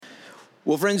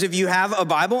Well, friends, if you have a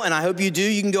Bible, and I hope you do,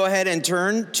 you can go ahead and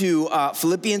turn to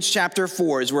Philippians chapter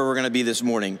 4 is where we're going to be this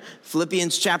morning.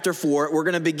 Philippians chapter 4, we're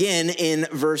going to begin in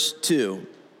verse 2.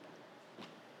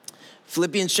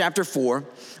 Philippians chapter 4,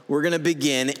 we're going to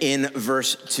begin in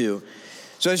verse 2.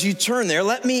 So as you turn there,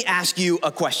 let me ask you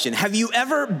a question. Have you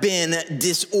ever been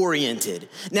disoriented?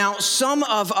 Now, some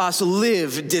of us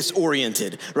live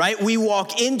disoriented, right? We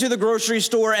walk into the grocery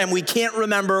store and we can't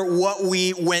remember what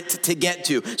we went to get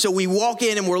to. So we walk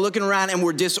in and we're looking around and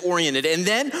we're disoriented. And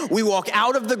then we walk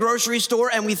out of the grocery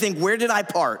store and we think, where did I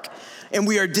park? And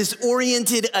we are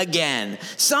disoriented again.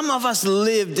 Some of us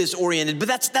live disoriented, but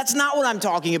that's not what I'm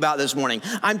talking about this morning.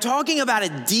 I'm talking about a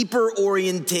deeper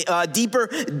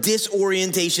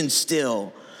disorientation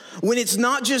still. When it's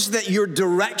not just that you're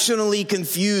directionally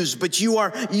confused, but you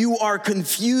are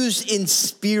confused in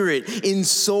spirit, in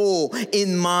soul,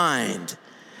 in mind.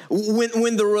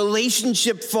 When the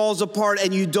relationship falls apart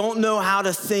and you don't know how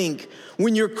to think,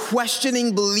 when you're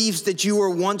questioning beliefs that you were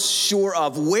once sure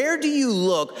of, where do you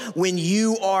look when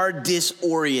you are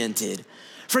disoriented?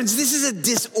 Friends, this is a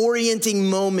disorienting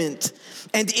moment.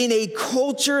 And in a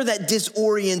culture that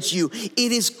disorients you,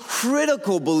 it is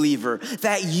critical, believer,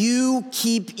 that you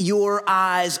keep your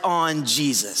eyes on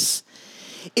Jesus.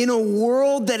 In a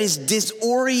world that is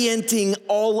disorienting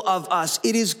all of us,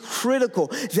 it is critical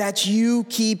that you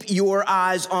keep your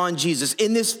eyes on Jesus.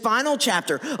 In this final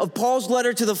chapter of Paul's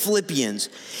letter to the Philippians,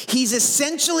 he's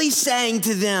essentially saying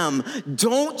to them,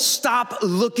 don't stop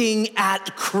looking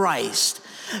at Christ.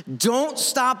 Don't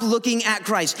stop looking at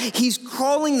Christ. He's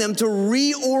calling them to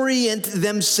reorient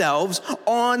themselves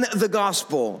on the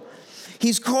gospel.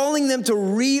 He's calling them to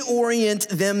reorient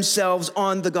themselves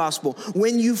on the gospel.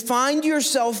 When you find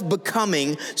yourself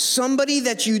becoming somebody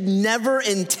that you never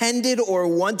intended or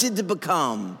wanted to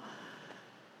become,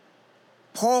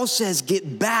 Paul says,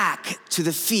 get back to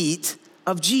the feet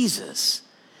of Jesus.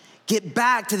 Get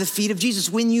back to the feet of Jesus.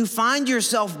 When you find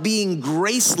yourself being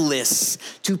graceless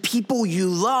to people you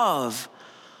love,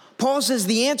 Paul says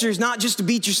the answer is not just to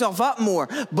beat yourself up more,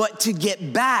 but to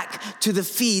get back to the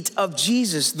feet of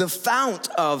Jesus, the fount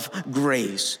of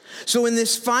grace. So in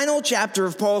this final chapter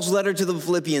of Paul's letter to the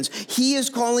Philippians, he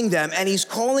is calling them and he's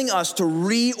calling us to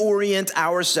reorient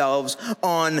ourselves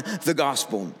on the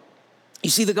gospel. You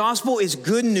see, the gospel is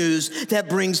good news that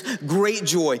brings great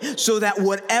joy, so that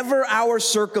whatever our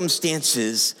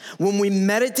circumstances, when we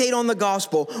meditate on the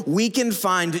gospel, we can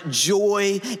find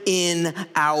joy in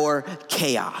our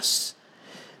chaos.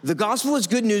 The gospel is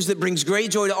good news that brings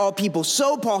great joy to all people.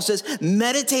 So Paul says,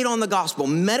 meditate on the gospel.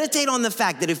 Meditate on the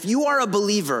fact that if you are a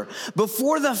believer,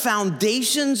 before the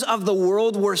foundations of the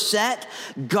world were set,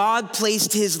 God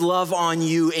placed his love on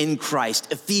you in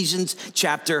Christ. Ephesians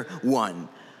chapter 1.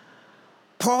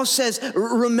 Paul says,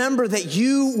 remember that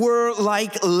you were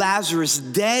like Lazarus,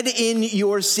 dead in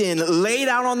your sin, laid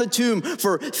out on the tomb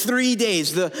for 3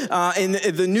 days. In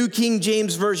the New King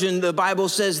James Version, the Bible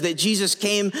says that Jesus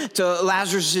came to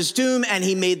Lazarus' tomb and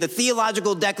he made the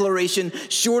theological declaration,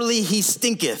 surely he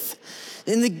stinketh.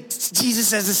 And Jesus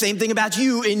says the same thing about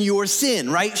you in your sin,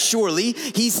 right? Surely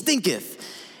he stinketh.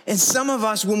 And some of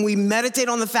us, when we meditate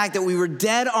on the fact that we were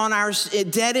dead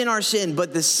in our sin,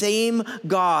 but the same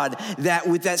God that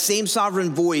with that same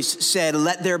sovereign voice said,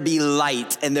 let there be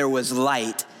light, and there was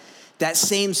light. That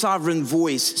same sovereign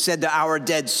voice said to our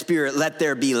dead spirit, let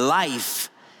there be life,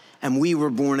 and we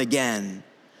were born again.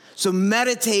 So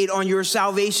meditate on your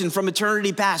salvation from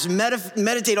eternity past.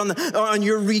 Meditate on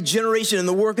your regeneration and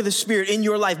the work of the Spirit in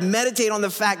your life. Meditate on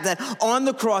the fact that on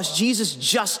the cross, Jesus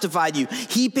justified you.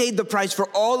 He paid the price for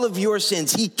all of your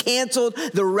sins. He canceled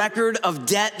the record of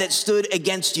debt that stood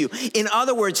against you. In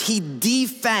other words, he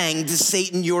defanged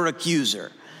Satan, your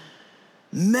accuser.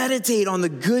 Meditate on the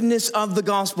goodness of the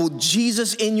gospel,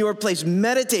 Jesus in your place.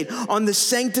 Meditate on the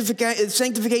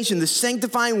sanctification, the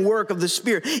sanctifying work of the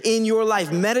Spirit in your life.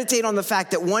 Meditate on the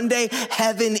fact that one day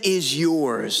heaven is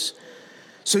yours,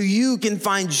 so you can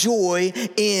find joy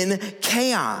in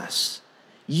chaos.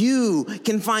 You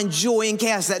can find joy in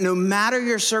chaos, that no matter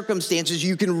your circumstances,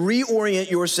 you can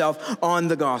reorient yourself on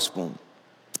the gospel.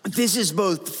 This is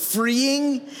both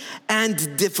freeing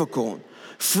and difficult.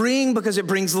 Freeing because it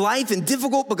brings life, and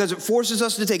difficult because it forces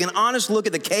us to take an honest look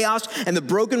at the chaos and the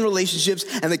broken relationships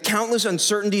and the countless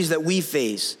uncertainties that we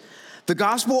face. The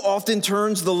gospel often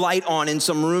turns the light on in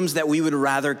some rooms that we would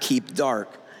rather keep dark.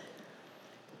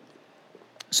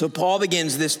 So Paul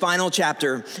begins this final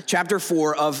chapter, chapter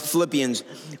 4 of Philippians,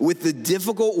 with the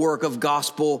difficult work of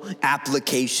gospel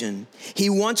application. He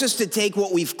wants us to take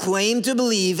what we've claimed to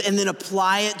believe and then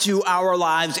apply it to our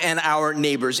lives and our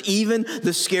neighbors, even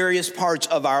the scariest parts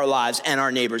of our lives and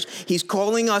our neighbors. He's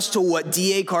calling us to what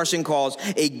D.A. Carson calls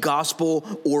a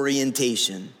gospel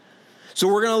orientation. So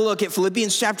we're going to look at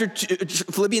Philippians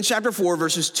chapter 4,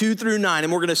 verses 2 through 9,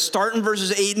 and we're going to start in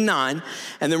verses 8 and 9,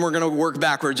 and then we're going to work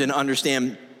backwards and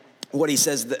understand what he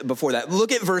says before that.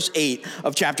 Look at verse 8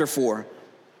 of chapter 4.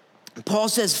 Paul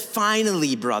says,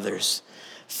 finally, brothers,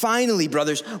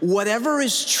 whatever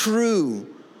is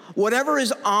true, whatever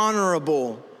is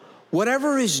honorable,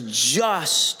 whatever is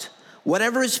just,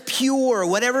 whatever is pure,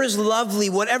 whatever is lovely,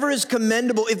 whatever is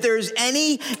commendable, if there is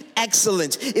any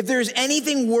excellence, if there is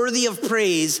anything worthy of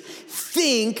praise,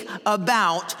 think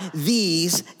about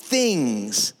these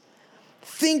things.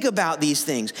 Think about these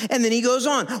things. And then he goes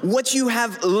on, what you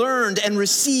have learned and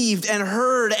received and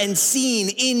heard and seen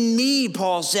in me,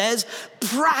 Paul says,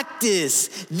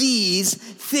 practice these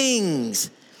things.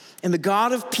 And the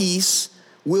God of peace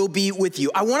will be with you.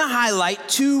 I want to highlight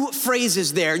two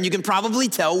phrases there, and you can probably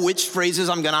tell which phrases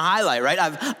I'm going to highlight, right?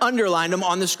 I've underlined them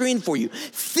on the screen for you.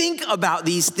 Think about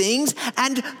these things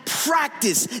and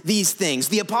practice these things.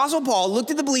 The Apostle Paul looked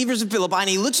at the believers of Philippi, and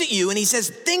he looks at you, and he says,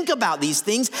 think about these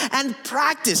things and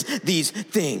practice these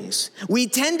things. We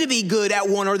tend to be good at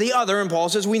one or the other, and Paul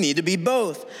says we need to be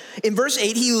both. In verse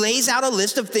 8, he lays out a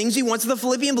list of things he wants the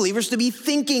Philippian believers to be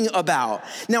thinking about.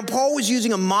 Now, Paul was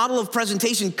using a model of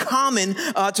presentation common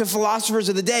to philosophers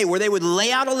of the day, where they would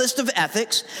lay out a list of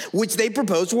ethics which they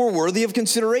proposed were worthy of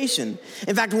consideration.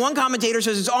 In fact, one commentator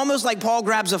says it's almost like Paul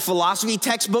grabs a philosophy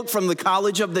textbook from the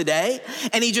college of the day,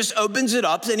 and he just opens it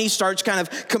up and he starts kind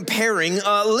of comparing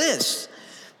lists.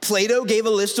 Plato gave a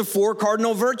list of 4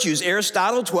 cardinal virtues,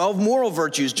 Aristotle 12 moral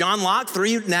virtues, John Locke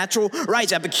 3 natural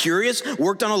rights, Epicurus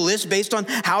worked on a list based on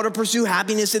how to pursue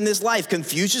happiness in this life,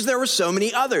 Confucius, there were so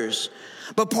many others.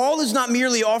 But Paul is not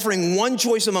merely offering one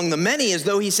choice among the many as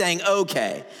though he's saying,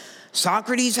 okay,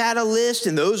 Socrates had a list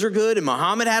and those are good, and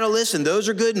Muhammad had a list and those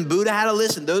are good, and Buddha had a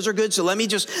list and those are good, so let me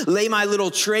just lay my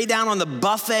little tray down on the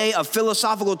buffet of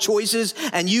philosophical choices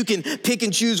and you can pick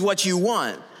and choose what you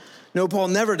want. No, Paul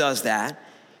never does that.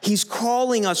 He's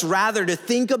calling us rather to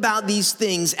think about these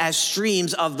things as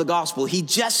streams of the gospel. He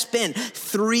just spent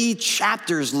 3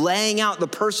 chapters laying out the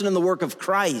person and the work of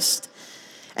Christ.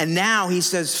 And now he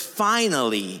says,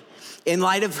 finally, in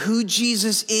light of who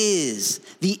Jesus is,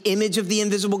 the image of the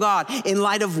invisible God, in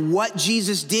light of what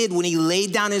Jesus did when he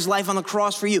laid down his life on the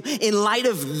cross for you, in light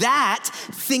of that,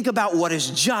 think about what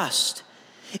is just.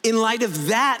 In light of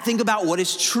that, think about what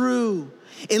is true.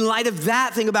 In light of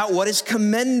that, think about what is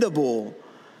commendable.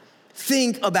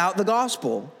 Think about the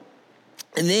gospel.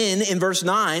 And then in verse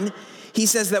 9, he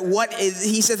says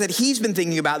that he's been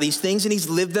thinking about these things and he's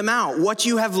lived them out. What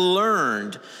you have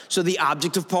learned, so the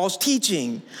object of Paul's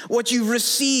teaching. What you've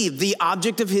received, the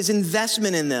object of his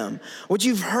investment in them. What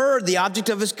you've heard, the object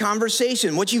of his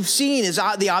conversation. What you've seen is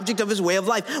the object of his way of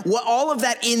life. All of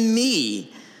that in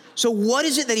me. So what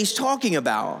is it that he's talking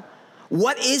about?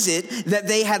 What is it that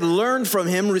they had learned from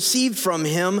him, received from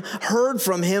him, heard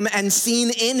from him, and seen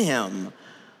in him?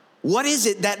 What is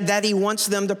it that he wants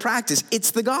them to practice?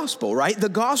 It's the gospel, right? The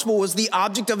gospel was the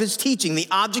object of his teaching, the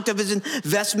object of his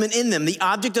investment in them, the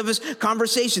object of his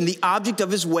conversation, the object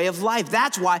of his way of life.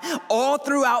 That's why all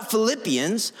throughout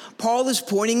Philippians, Paul is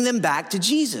pointing them back to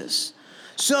Jesus.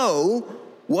 So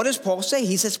what does Paul say?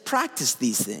 He says, practice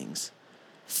these things.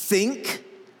 Think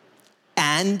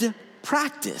and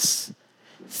practice.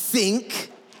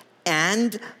 Think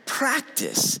and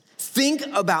practice. Think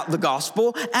about the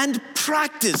gospel and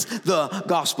practice the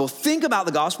gospel. Think about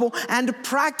the gospel and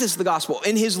practice the gospel.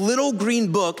 In his little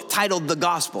green book titled The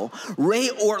Gospel, Ray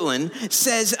Ortlund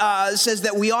says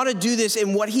that we ought to do this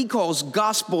in what he calls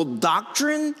gospel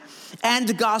doctrine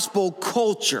and gospel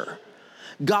culture.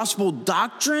 Gospel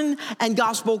doctrine and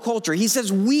gospel culture. He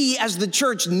says we as the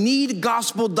church need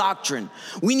gospel doctrine.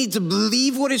 We need to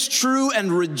believe what is true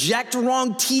and reject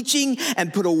wrong teaching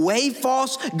and put away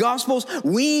false gospels.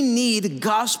 We need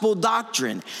gospel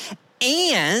doctrine.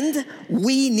 And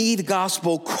we need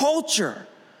gospel culture.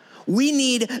 We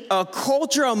need a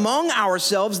culture among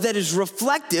ourselves that is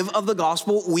reflective of the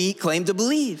gospel we claim to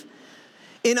believe.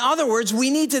 In other words, we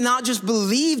need to not just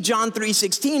believe John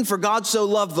 3:16, for God so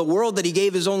loved the world that he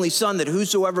gave his only son, that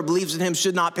whosoever believes in him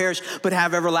should not perish, but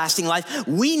have everlasting life.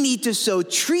 We need to so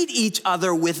treat each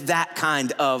other with that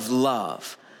kind of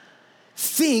love.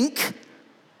 Think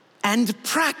and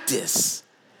practice.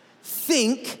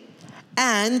 Think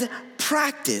and practice.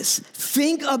 practice.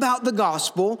 Think about the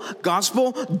gospel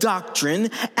doctrine,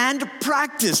 and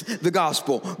practice the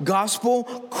gospel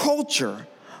culture.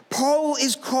 Paul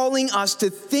is calling us to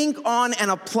think on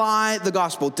and apply the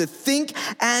gospel, to think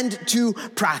and to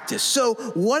practice. So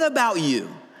what about you?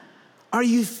 Are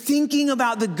you thinking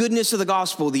about the goodness of the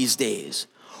gospel these days?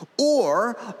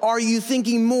 Or are you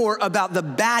thinking more about the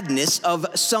badness of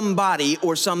somebody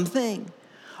or something?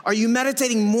 Are you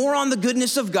meditating more on the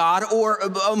goodness of God or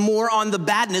more on the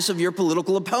badness of your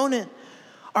political opponent?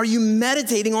 Are you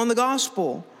meditating on the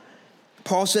gospel?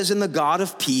 Paul says, and the God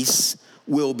of peace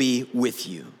will be with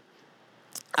you.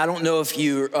 I don't know if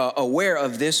you're aware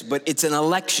of this, but it's an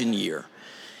election year,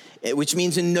 which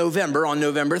means on November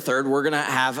 3rd, we're gonna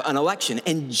have an election.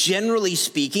 And generally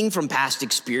speaking, from past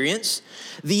experience,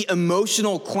 the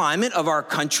emotional climate of our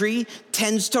country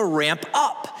tends to ramp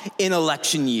up in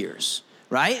election years,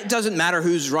 right? It doesn't matter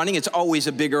who's running. It's always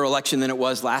a bigger election than it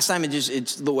was last time.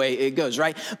 It's the way it goes,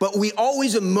 right? But we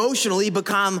always emotionally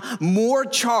become more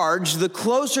charged the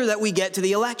closer that we get to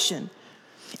the election.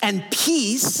 And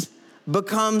peace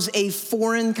becomes a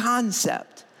foreign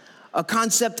concept, a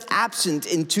concept absent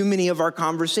in too many of our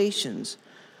conversations.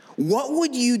 What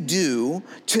would you do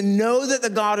to know that the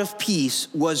God of peace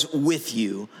was with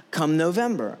you come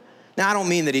November? Now, I don't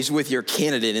mean that he's with your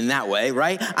candidate in that way,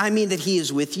 right? I mean that he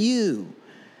is with you.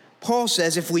 Paul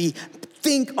says if we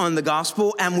think on the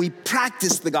gospel and we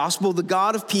practice the gospel, the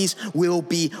God of peace will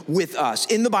be with us.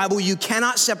 In the Bible, you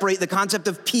cannot separate the concept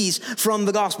of peace from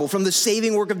the gospel, from the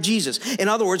saving work of Jesus. In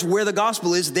other words, where the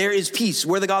gospel is, there is peace.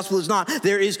 Where the gospel is not,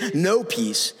 there is no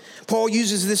peace. Paul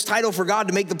uses this title for God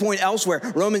to make the point elsewhere.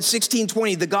 Romans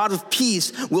 16:20, the God of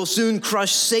peace will soon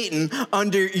crush Satan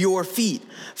under your feet.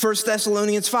 1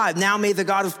 Thessalonians 5, now may the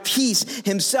God of peace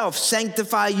himself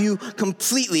sanctify you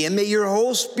completely, and may your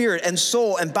whole spirit and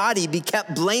soul and body be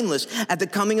kept blameless at the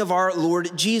coming of our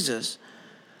Lord Jesus.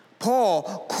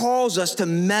 Paul calls us to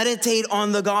meditate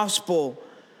on the gospel,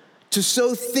 to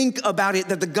so think about it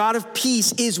that the God of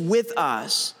peace is with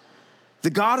us. The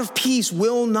God of peace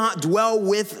will not dwell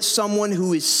with someone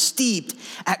who is steeped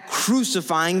at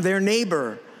crucifying their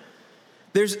neighbor.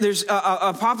 There's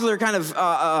a popular kind of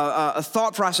a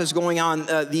thought process going on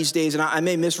these days, and I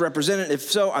may misrepresent it.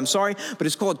 If so, I'm sorry, but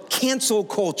it's called cancel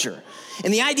culture.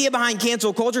 And the idea behind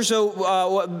cancel culture,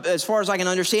 so as far as I can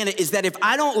understand it, is that if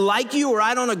I don't like you or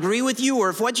I don't agree with you or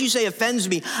if what you say offends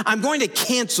me, I'm going to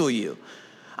cancel you.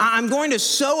 I'm going to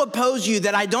so oppose you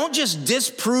that I don't just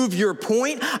disprove your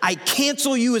point, I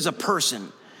cancel you as a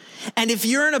person. And if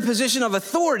you're in a position of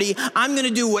authority, I'm going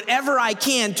to do whatever I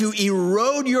can to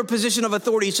erode your position of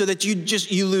authority so that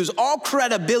you lose all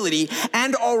credibility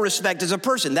and all respect as a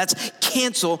person. That's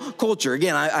cancel culture.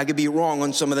 Again, I could be wrong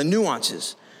on some of the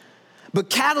nuances.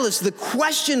 But Catalyst, the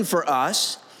question for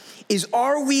us is,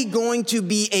 are we going to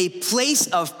be a place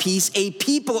of peace, a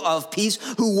people of peace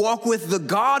who walk with the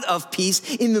God of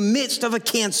peace in the midst of a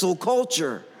cancel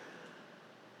culture?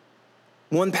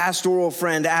 One pastoral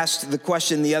friend asked the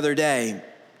question the other day.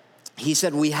 He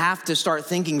said, we have to start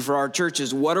thinking for our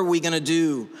churches, what are we going to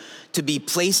do to be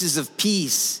places of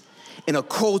peace in a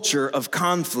culture of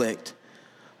conflict?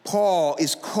 Paul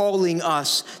is calling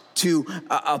us to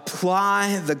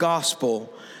apply the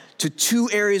gospel to two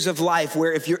areas of life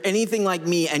where if you're anything like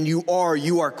me, and you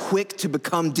are quick to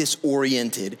become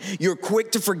disoriented. You're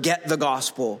quick to forget the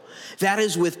gospel. That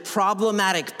is with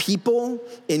problematic people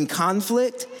in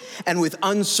conflict and with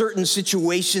uncertain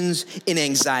situations in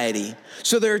anxiety.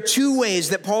 So there are two ways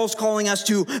that Paul's calling us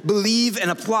to believe and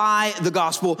apply the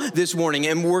gospel this morning,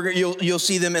 and you'll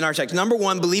see them in our text. Number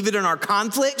one, believe it in our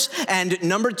conflicts, and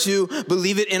number two,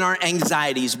 believe it in our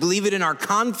anxieties. Believe it in our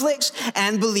conflicts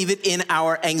and believe it in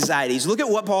our anxieties. Look at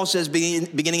what Paul says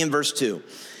beginning in verse 2.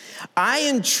 I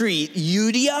entreat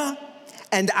Euodia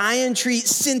and I entreat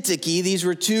Syntyche, these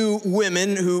were two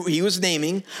women who he was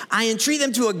naming, I entreat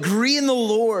them to agree in the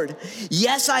Lord.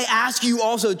 Yes, I ask you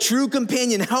also, true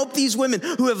companion, help these women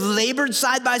who have labored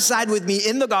side by side with me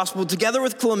in the gospel, together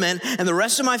with Clement and the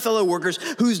rest of my fellow workers,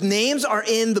 whose names are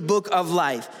in the book of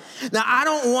life. Now, I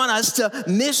don't want us to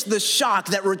miss the shock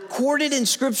that recorded in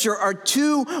Scripture are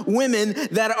two women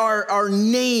that are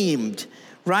named,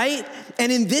 right?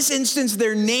 And in this instance,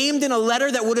 they're named in a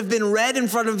letter that would have been read in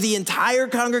front of the entire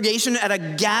congregation at a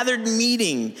gathered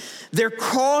meeting. They're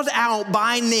called out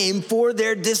by name for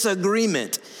their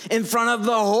disagreement in front of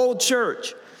the whole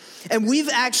church. And we've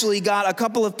actually got a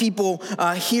couple of people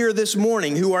here this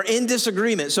morning who are in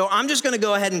disagreement. So I'm just going to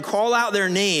go ahead and call out their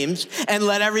names and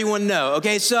let everyone know.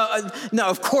 Okay, so no,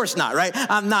 of course not, right?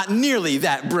 I'm not nearly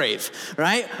that brave,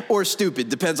 right? Or stupid,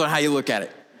 depends on how you look at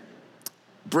it.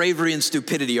 Bravery and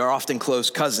stupidity are often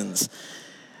close cousins.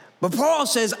 But Paul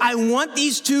says, I want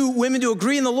these two women to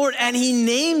agree in the Lord, and he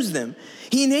names them.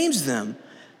 He names them.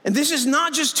 And this is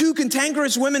not just two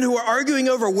cantankerous women who are arguing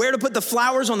over where to put the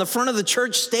flowers on the front of the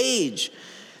church stage.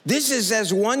 This is,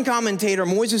 as one commentator,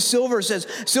 Moises Silva, says,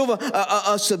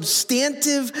 a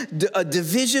substantive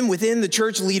division within the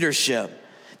church leadership.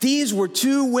 These were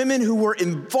two women who were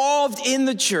involved in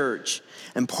the church,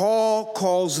 and Paul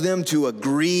calls them to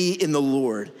agree in the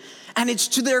Lord. And it's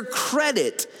to their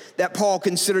credit that Paul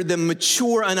considered them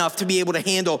mature enough to be able to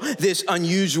handle this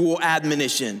unusual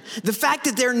admonition. The fact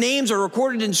that their names are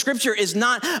recorded in Scripture is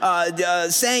not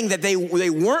saying that they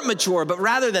weren't mature, but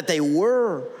rather that they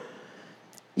were.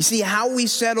 You see, how we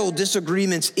settle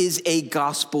disagreements is a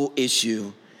gospel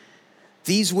issue.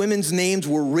 These women's names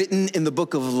were written in the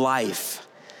book of life.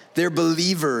 They're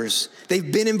believers.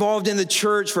 They've been involved in the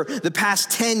church for the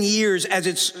past 10 years as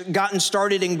it's gotten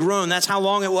started and grown. That's how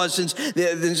long it was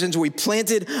since we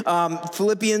planted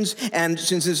Philippians and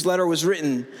since this letter was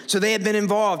written. So they have been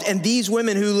involved. And these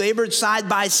women who labored side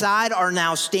by side are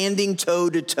now standing toe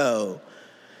to toe.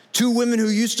 Two women who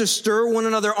used to stir one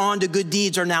another on to good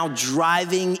deeds are now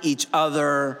driving each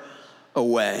other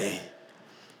away.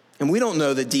 And we don't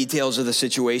know the details of the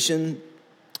situation.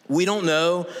 We don't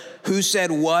know who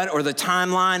said what or the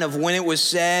timeline of when it was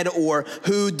said or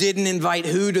who didn't invite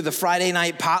who to the Friday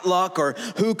night potluck or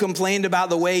who complained about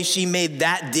the way she made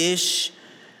that dish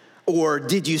or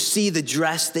did you see the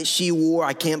dress that she wore?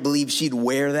 I can't believe she'd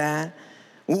wear that.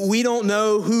 We don't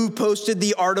know who posted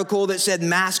the article that said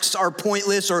masks are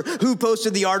pointless or who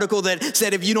posted the article that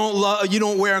said if you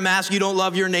don't wear a mask, you don't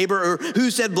love your neighbor or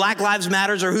who said Black Lives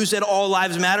Matters or who said all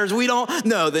lives matters. We don't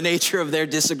know the nature of their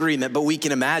disagreement, but we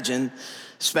can imagine,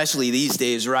 especially these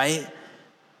days, right?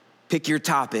 Pick your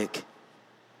topic.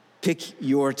 Pick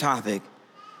your topic.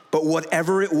 But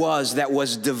whatever it was that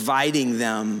was dividing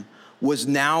them was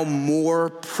now more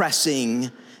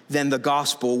pressing than the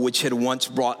gospel which had once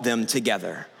brought them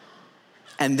together.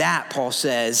 And that, Paul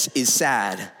says, is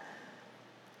sad.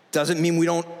 Doesn't mean we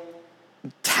don't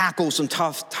tackle some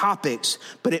tough topics,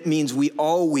 but it means we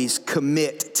always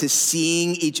commit to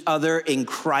seeing each other in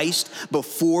Christ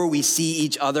before we see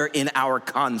each other in our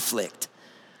conflict.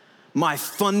 My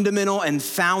fundamental and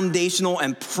foundational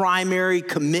and primary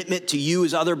commitment to you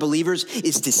as other believers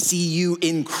is to see you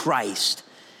in Christ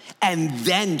and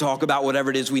then talk about whatever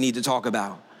it is we need to talk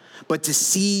about. But to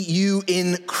see you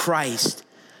in Christ.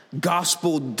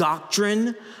 Gospel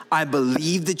doctrine, I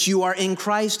believe that you are in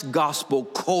Christ. Gospel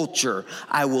culture,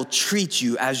 I will treat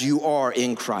you as you are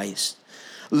in Christ.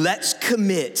 Let's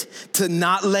commit to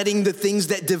not letting the things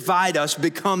that divide us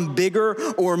become bigger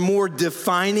or more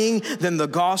defining than the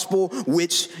gospel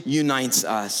which unites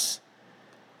us.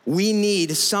 We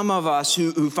need, some of us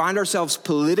who find ourselves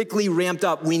politically ramped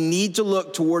up, we need to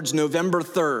look towards November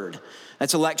 3rd.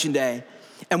 That's election day.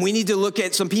 And we need to look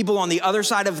at some people on the other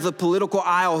side of the political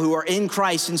aisle who are in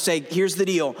Christ and say, here's the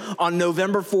deal. On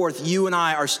November 4th, you and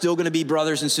I are still going to be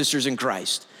brothers and sisters in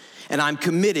Christ. And I'm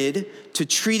committed to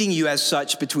treating you as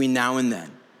such between now and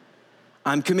then.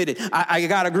 I'm committed. I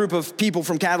got a group of people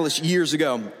from Catalyst years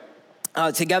ago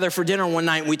together for dinner one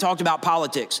night, and we talked about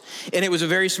politics. And it was a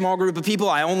very small group of people.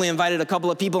 I only invited a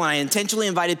couple of people, and I intentionally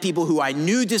invited people who I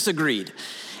knew disagreed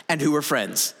and who were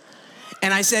friends.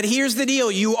 And I said, here's the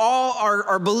deal. You all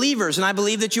are believers, and I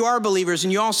believe that you are believers,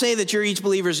 and you all say that you're each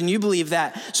believers, and you believe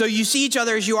that. So you see each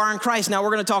other as you are in Christ. Now we're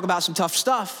going to talk about some tough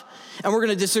stuff, and we're going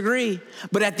to disagree.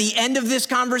 But at the end of this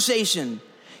conversation,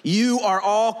 you are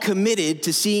all committed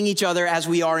to seeing each other as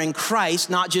we are in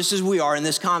Christ, not just as we are in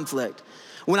this conflict.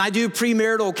 When I do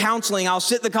premarital counseling, I'll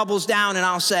sit the couples down and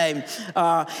I'll say,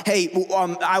 hey,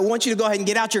 I want you to go ahead and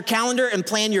get out your calendar and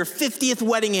plan your 50th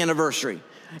wedding anniversary.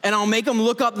 And I'll make them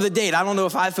look up the date. I don't know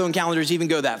if iPhone calendars even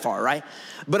go that far, right?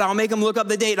 But I'll make them look up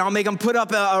the date and I'll make them put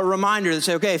up a reminder that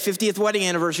say, okay, 50th wedding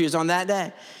anniversary is on that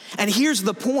day. And here's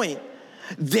the point.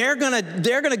 They're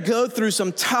gonna go through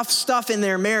some tough stuff in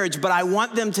their marriage, but I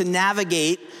want them to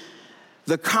navigate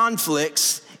the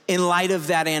conflicts in light of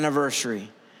that anniversary,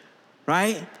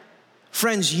 right?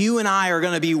 Friends, you and I are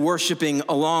gonna be worshiping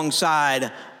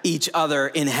alongside each other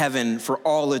in heaven for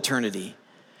all eternity.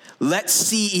 Let's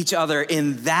see each other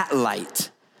in that light.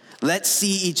 Let's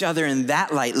see each other in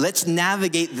that light. Let's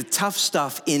navigate the tough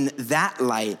stuff in that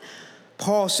light.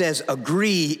 Paul says,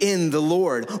 agree in the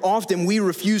Lord. Often we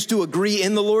refuse to agree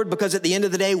in the Lord because at the end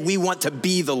of the day, we want to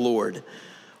be the Lord.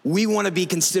 We want to be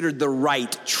considered the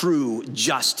right, true,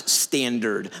 just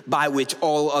standard by which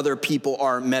all other people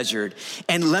are measured.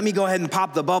 And let me go ahead and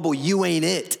pop the bubble. You ain't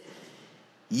it.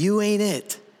 You ain't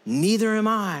it. Neither am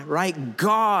I, right?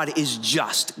 God is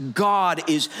just. God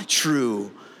is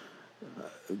true.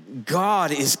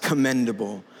 God is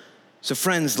commendable. So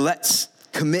friends, let's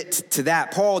commit to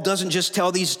that. Paul doesn't just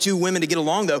tell these two women to get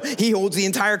along, though. He holds the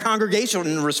entire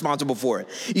congregation responsible for it.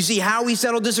 You see, how we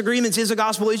settle disagreements is a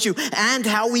gospel issue, and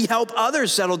how we help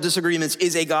others settle disagreements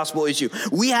is a gospel issue.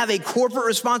 We have a corporate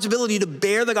responsibility to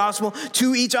bear the gospel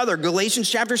to each other. Galatians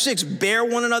chapter 6, bear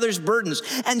one another's burdens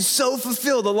and so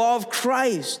fulfill the law of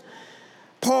Christ.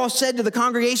 Paul said to the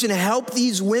congregation, help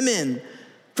these women.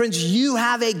 Friends, you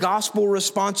have a gospel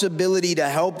responsibility to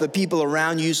help the people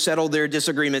around you settle their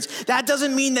disagreements. That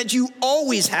doesn't mean that you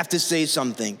always have to say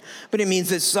something, but it means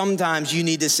that sometimes you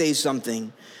need to say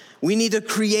something. We need to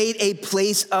create a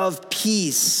place of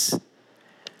peace. In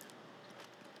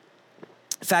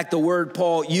fact, the word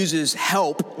Paul uses,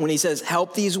 help, when he says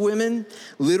help these women,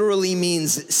 literally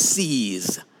means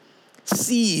seize.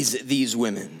 Seize these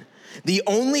women. The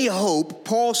only hope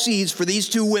Paul sees for these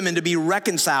two women to be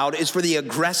reconciled is for the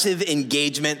aggressive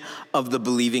engagement of the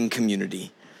believing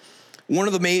community. One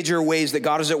of the major ways that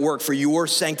God is at work for your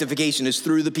sanctification is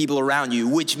through the people around you,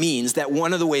 which means that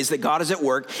one of the ways that God is at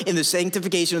work in the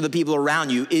sanctification of the people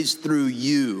around you is through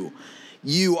you.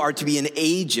 You are to be an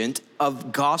agent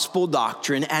of gospel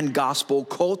doctrine and gospel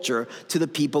culture to the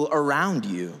people around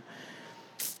you.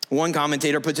 One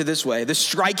commentator puts it this way: the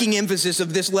striking emphasis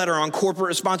of this letter on corporate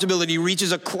responsibility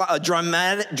reaches a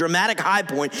dramatic high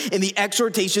point in the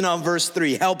exhortation of verse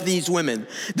 3, help these women.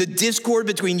 The discord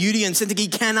between Euodia and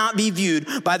Syntyche cannot be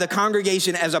viewed by the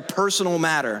congregation as a personal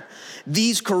matter.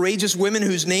 These courageous women,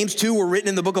 whose names too were written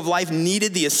in the book of life,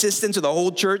 needed the assistance of the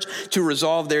whole church to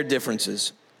resolve their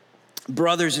differences.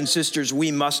 Brothers and sisters,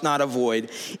 we must not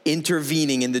avoid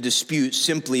intervening in the dispute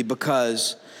simply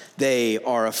because they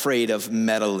are afraid of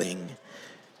meddling.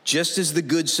 Just as the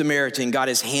Good Samaritan got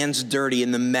his hands dirty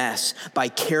in the mess by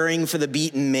caring for the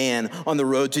beaten man on the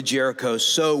road to Jericho,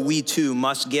 so we too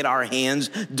must get our hands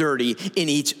dirty in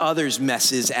each other's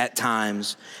messes at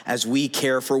times as we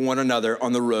care for one another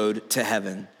on the road to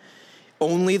heaven.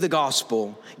 Only the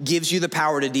gospel gives you the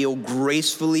power to deal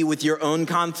gracefully with your own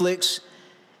conflicts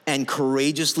and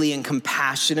courageously and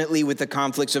compassionately with the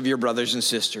conflicts of your brothers and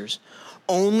sisters.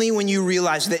 Only when you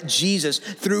realize that Jesus,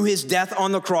 through his death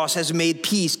on the cross, has made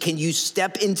peace, can you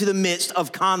step into the midst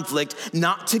of conflict,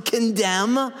 not to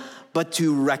condemn, but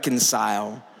to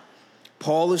reconcile.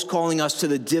 Paul is calling us to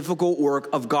the difficult work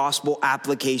of gospel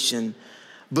application.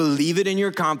 Believe it in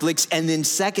your conflicts, and then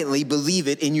secondly, believe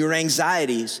it in your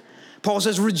anxieties. Paul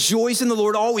says, rejoice in the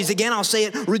Lord always. Again, I'll say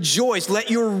it, rejoice. Let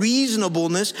your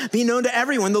reasonableness be known to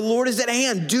everyone. The Lord is at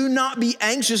hand. Do not be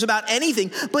anxious about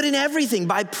anything, but in everything,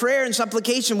 by prayer and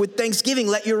supplication with thanksgiving,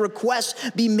 let your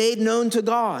requests be made known to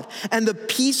God. And the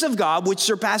peace of God, which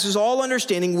surpasses all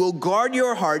understanding, will guard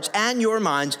your hearts and your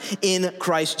minds in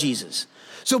Christ Jesus.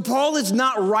 So Paul is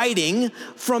not writing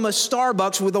from a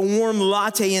Starbucks with a warm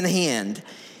latte in hand.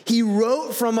 He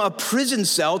wrote from a prison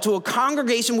cell to a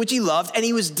congregation which he loved, and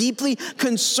he was deeply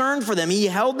concerned for them. He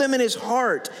held them in his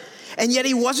heart, and yet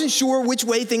he wasn't sure which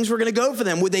way things were going to go for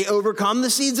them. Would they overcome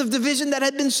the seeds of division that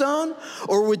had been sown,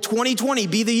 or would 2020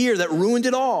 be the year that ruined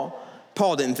it all?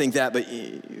 Paul didn't think that, but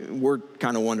we're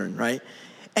kind of wondering, right?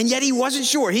 And yet he wasn't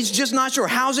sure. He's just not sure.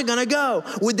 How's it going to go?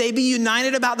 Would they be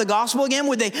united about the gospel again?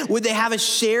 Would they have a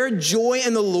shared joy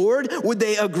in the Lord? Would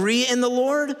they agree in the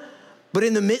Lord? But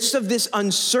in the midst of this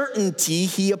uncertainty,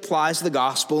 he applies the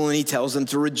gospel and he tells them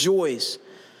to rejoice.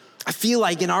 I feel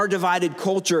like in our divided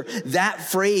culture, that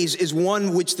phrase is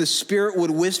one which the Spirit would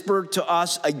whisper to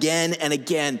us again and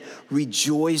again.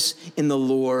 Rejoice in the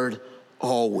Lord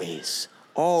always,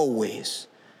 always.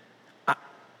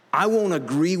 I won't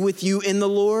agree with you in the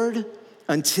Lord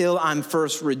until I'm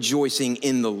first rejoicing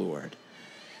in the Lord.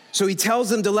 So he tells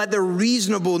them to let their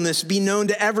reasonableness be known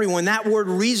to everyone. That word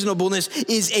reasonableness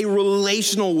is a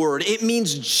relational word. It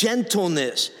means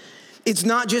gentleness. It's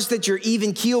not just that you're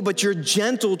even keeled, but you're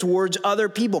gentle towards other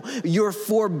people. You're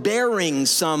forbearing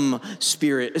some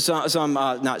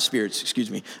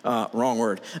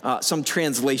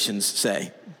translations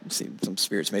say. Some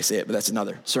spirits may say it, but that's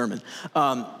another sermon.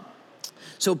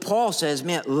 So Paul says,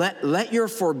 man, let your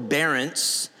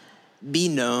forbearance be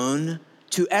known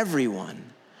to everyone.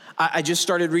 I just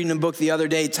started reading a book the other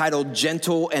day titled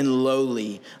Gentle and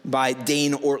Lowly by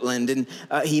Dane Ortland. And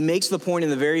he makes the point in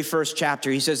the very first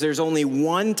chapter. He says there's only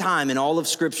one time in all of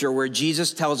Scripture where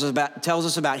Jesus tells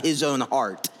us about his own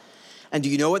heart. And do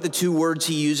you know what the two words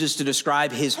he uses to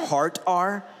describe his heart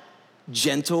are?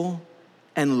 Gentle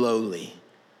and lowly.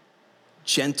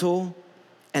 Gentle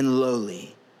and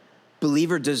lowly.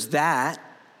 Believer, does that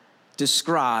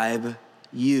describe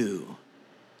you?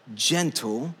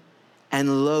 Gentle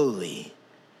and lowly.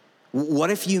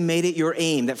 What if you made it your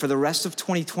aim that for the rest of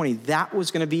 2020, that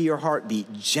was going to be your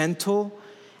heartbeat? Gentle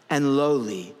and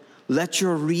lowly. Let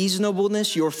your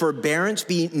reasonableness, your forbearance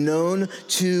be known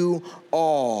to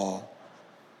all.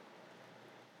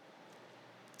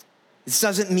 This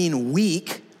doesn't mean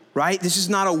weak, right? This is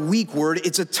not a weak word.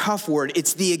 It's a tough word.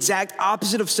 It's the exact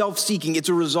opposite of self-seeking. It's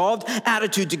a resolved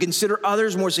attitude to consider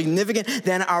others more significant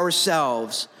than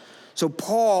ourselves. So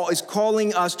Paul is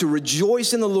calling us to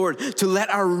rejoice in the Lord, to let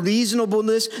our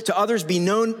reasonableness to others be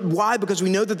known. Why? Because we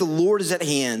know that the Lord is at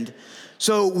hand.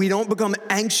 So we don't become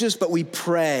anxious, but we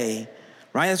pray,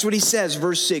 right? That's what he says,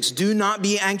 verse 6. Do not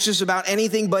be anxious about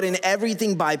anything, but in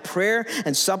everything by prayer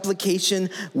and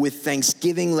supplication with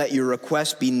thanksgiving, let your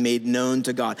requests be made known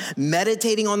to God.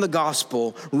 Meditating on the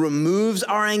gospel removes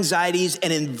our anxieties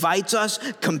and invites us,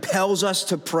 compels us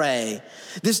to pray.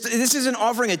 This isn't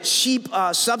offering a cheap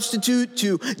substitute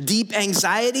to deep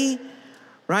anxiety,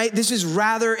 right? This is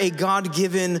rather a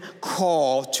God-given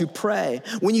call to pray.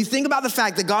 When you think about the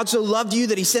fact that God so loved you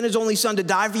that he sent his only son to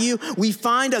die for you, we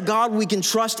find a God we can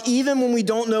trust even when we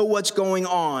don't know what's going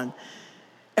on.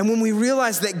 And when we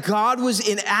realize that God was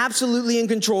absolutely in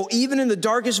control, even in the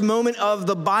darkest moment of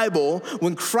the Bible,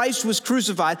 when Christ was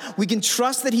crucified, we can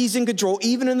trust that he's in control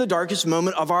even in the darkest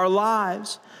moment of our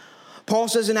lives. Paul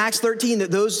says in Acts 13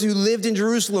 that those who lived in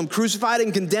Jerusalem crucified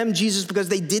and condemned Jesus because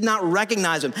they did not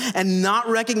recognize him. And not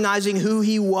recognizing who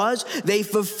he was, they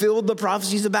fulfilled the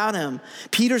prophecies about him.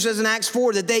 Peter says in Acts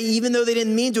 4 that they, even though they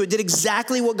didn't mean to, it did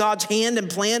exactly what God's hand and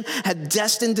plan had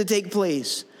destined to take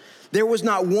place. There was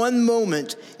not one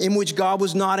moment in which God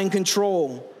was not in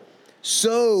control.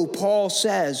 So Paul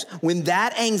says, when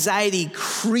that anxiety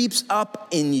creeps up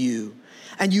in you,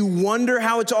 and you wonder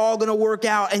how it's all gonna work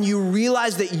out, and you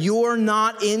realize that you're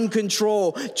not in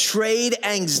control, trade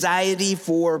anxiety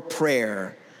for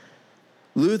prayer.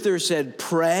 Luther said,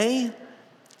 pray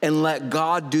and let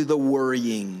God do the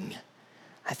worrying.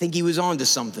 I think he was onto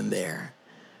something there.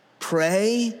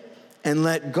 Pray and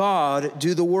let God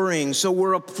do the worrying. So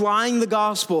we're applying the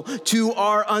gospel to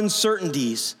our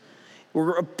uncertainties.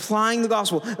 We're applying the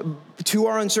gospel to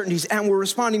our uncertainties, and we're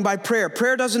responding by prayer.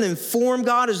 Prayer doesn't inform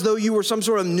God as though you were some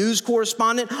sort of news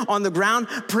correspondent on the ground.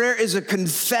 Prayer is a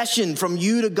confession from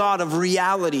you to God of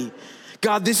reality.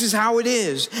 God, this is how it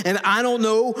is, and I don't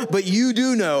know, but you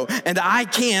do know, and I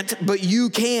can't, but you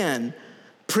can.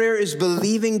 Prayer is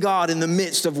believing God in the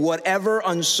midst of whatever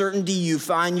uncertainty you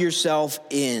find yourself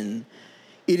in.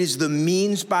 It is the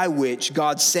means by which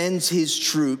God sends his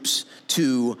troops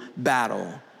to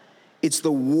battle. It's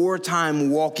the wartime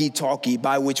walkie-talkie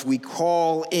by which we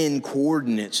call in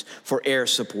coordinates for air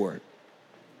support.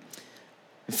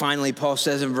 And finally, Paul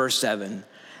says in verse 7,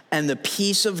 and the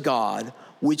peace of God,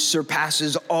 which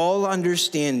surpasses all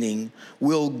understanding,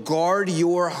 will guard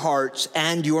your hearts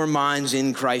and your minds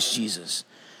in Christ Jesus.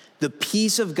 The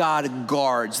peace of God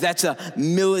guards. That's a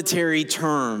military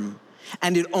term,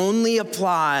 and it only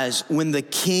applies when the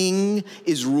king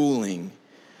is ruling.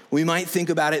 We might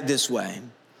think about it this way.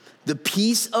 The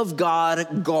peace of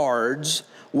God guards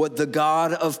what the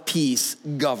God of peace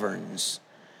governs.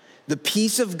 The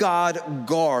peace of God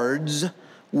guards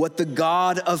what the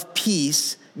God of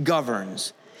peace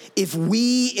governs. If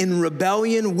we in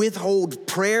rebellion withhold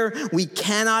prayer, we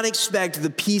cannot expect the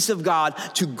peace of God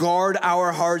to guard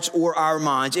our hearts or our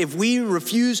minds. If we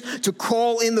refuse to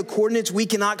call in the coordinates, we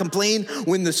cannot complain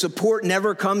when the support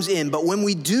never comes in. But when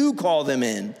we do call them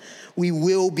in, we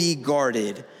will be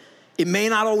guarded. It may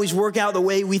not always work out the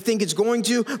way we think it's going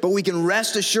to, but we can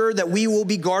rest assured that we will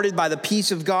be guarded by the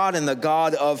peace of God and the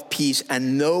God of peace,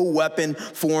 and no weapon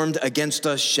formed against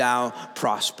us shall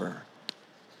prosper.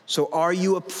 So are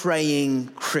you a praying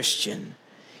Christian?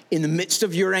 In the midst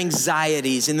of your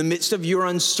anxieties, in the midst of your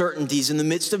uncertainties, in the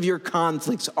midst of your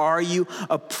conflicts, are you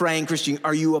a praying Christian?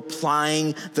 Are you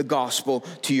applying the gospel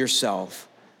to yourself?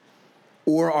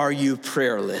 Or are you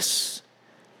prayerless?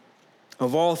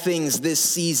 Of all things this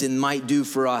season might do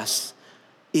for us,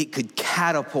 it could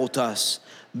catapult us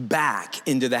back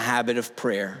into the habit of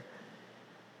prayer.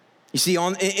 You see,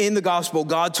 in the gospel,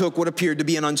 God took what appeared to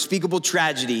be an unspeakable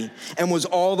tragedy and was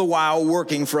all the while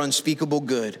working for unspeakable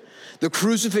good. The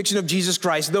crucifixion of Jesus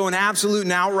Christ, though an absolute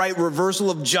and outright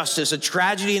reversal of justice, a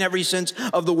tragedy in every sense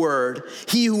of the word,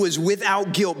 he who was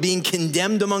without guilt, being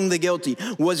condemned among the guilty,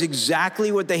 was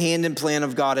exactly what the hand and plan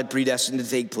of God had predestined to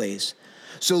take place.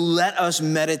 So let us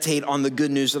meditate on the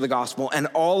good news of the gospel, and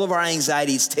all of our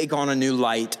anxieties take on a new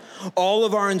light. All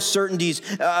of our uncertainties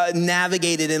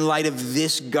navigated in light of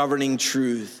this governing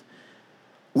truth.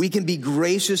 We can be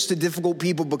gracious to difficult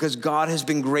people because God has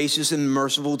been gracious and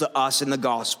merciful to us in the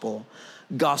gospel.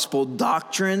 Gospel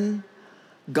doctrine,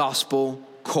 gospel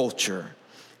culture.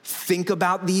 Think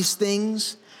about these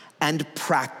things and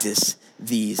practice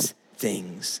these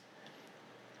things.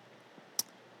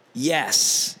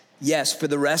 Yes, for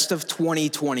the rest of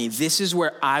 2020, this is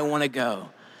where I want to go.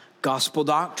 Gospel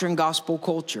doctrine, gospel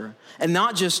culture. And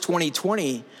not just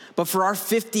 2020, but for our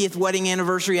 50th wedding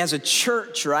anniversary as a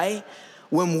church, right?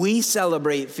 When we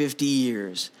celebrate 50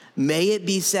 years, may it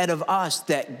be said of us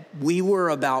that we were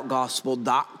about gospel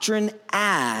doctrine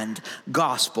and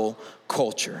gospel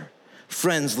culture.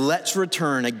 Friends, let's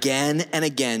return again and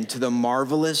again to the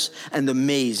marvelous and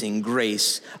amazing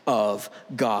grace of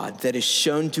God that is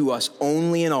shown to us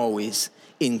only and always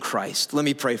in Christ. Let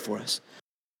me pray for us.